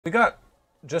We got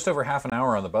just over half an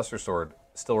hour on the Buster Sword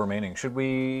still remaining. Should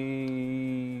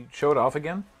we show it off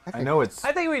again? I know it's.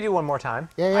 I think we do one more time.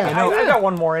 Yeah, yeah. I got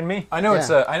one more in me. I know it's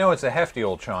a hefty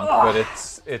old chunk, but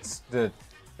it's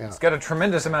got a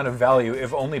tremendous amount of value,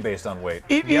 if only based on weight.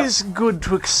 It is good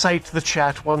to excite the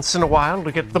chat once in a while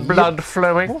to get the blood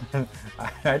flowing.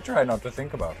 I try not to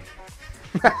think about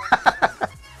it.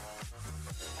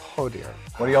 Oh dear.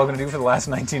 What are y'all gonna do for the last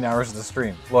 19 hours of the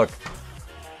stream? Look,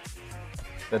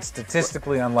 that's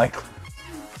statistically unlikely.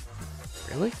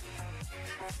 Really?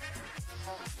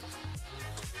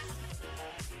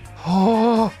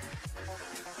 Oh,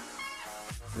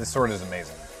 This sword is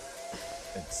amazing.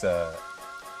 It's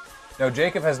no,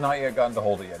 Jacob has not yet gotten to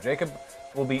hold it yet. Jacob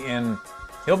will be in.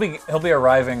 He'll be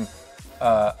arriving.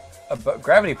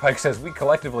 Gravity Pike says we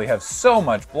collectively have so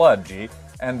much blood, G.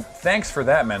 And thanks for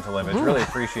that mental image. Really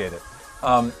appreciate it.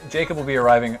 Jacob will be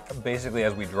arriving basically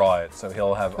as we draw it, so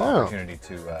he'll have opportunity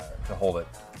to hold it.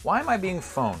 Why am I being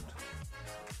phoned?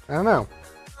 I don't know.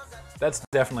 That's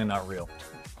definitely not real.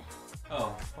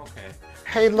 Oh, okay.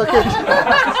 Hey, look at.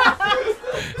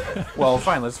 Well,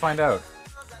 fine. Let's find out.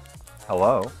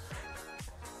 Hello.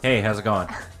 Hey, how's it going?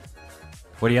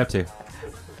 What are you up to?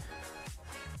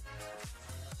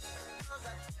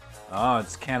 Oh,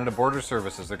 it's Canada Border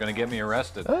Services. They're going to get me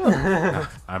arrested.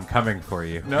 I'm coming for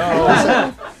you.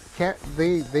 No. Can't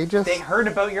they just? They heard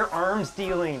about your arms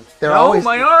dealing. They're No, always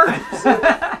my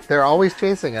arms. they're always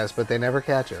chasing us, but they never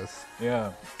catch us.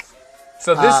 Yeah.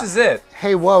 So this is it.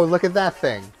 Hey, whoa! Look at that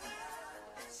thing.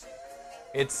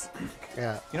 It's.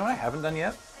 Yeah, You know what I haven't done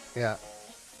yet? yeah.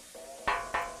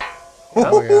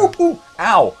 Oh,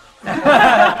 Ow!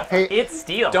 Hey, It's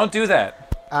steel. Don't do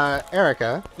that.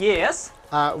 Erica, Yes.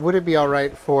 would it be all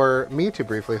right for me to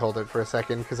briefly hold it for a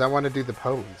second because I want to do the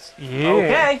pose? yeah.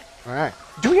 Okay. All right.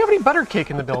 Do we have any butter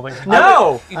cake in the building?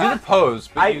 No. You do the pose,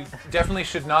 but you definitely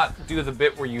should not do the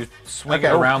bit where you swing it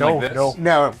Okay. around No, like this. no.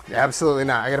 No, absolutely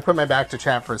not. I got to put my back to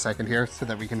chat for a second here so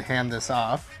that we can hand this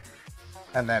off,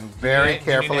 and then very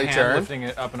carefully do you need a hand turn. lifting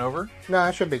it up and over. No,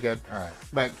 I should be good. All right,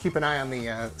 But keep an eye on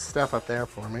the stuff up there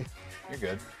for me. you're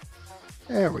good.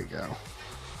 There we go.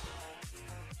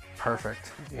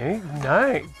 Perfect. Dang,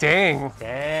 nice. Dang.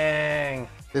 Dang.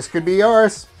 This could be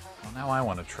yours. Well, now I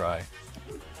want to try.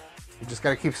 You just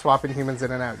got to keep swapping humans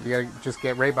in and out. You got to just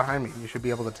get right behind me. You should be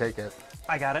able to take it.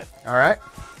 I got it. All right.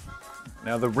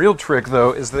 Now the real trick,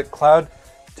 though, is that Cloud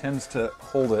tends to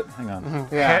hold it. Hang on.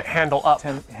 Yeah. Handle up.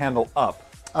 Handle up.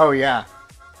 Oh yeah.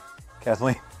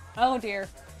 Kathleen. Oh dear.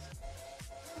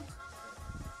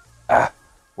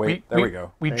 Wait. There we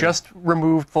go. We just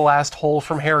removed the last hole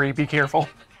from Harry. Be careful.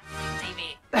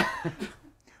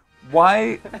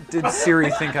 Why did Siri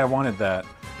think I wanted that?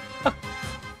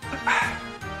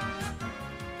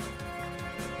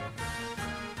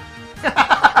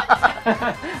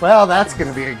 Well, that's going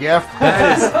to be a gift.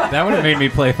 That would have made me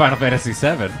play Final Fantasy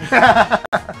VII.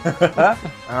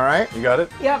 All right. You got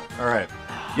it? Yep. All right.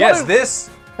 Yes, this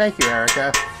Thank you,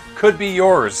 Erica. could be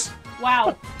yours.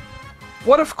 Wow.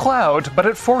 What if Cloud, but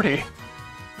at 40?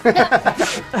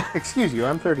 Excuse you,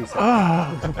 I'm 37.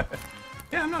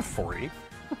 Yeah, I'm not 40.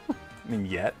 I mean,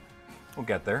 yet. We'll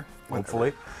get there,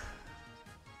 hopefully.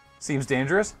 Seems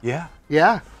dangerous? Yeah.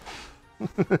 Yeah.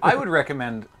 I would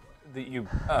recommend that you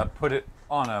put it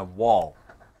on a wall.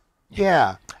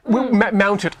 Yeah.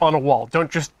 Mount it on a wall.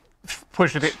 Don't just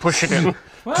push it in.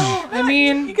 Well, I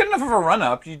mean, You get enough of a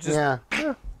run-up, you just... Yeah.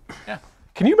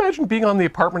 Can you imagine being on the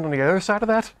apartment on the other side of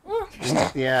that?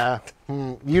 Yeah.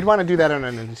 You'd want to do that on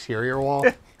an interior wall.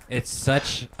 it's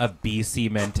such a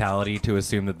BC mentality to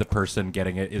assume that the person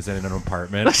getting it is in an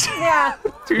apartment Yeah.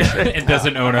 and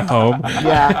doesn't own a home.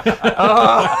 Yeah.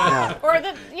 Yeah. Or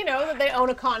that that they own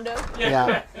a condo.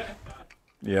 Yeah.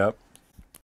 Yep.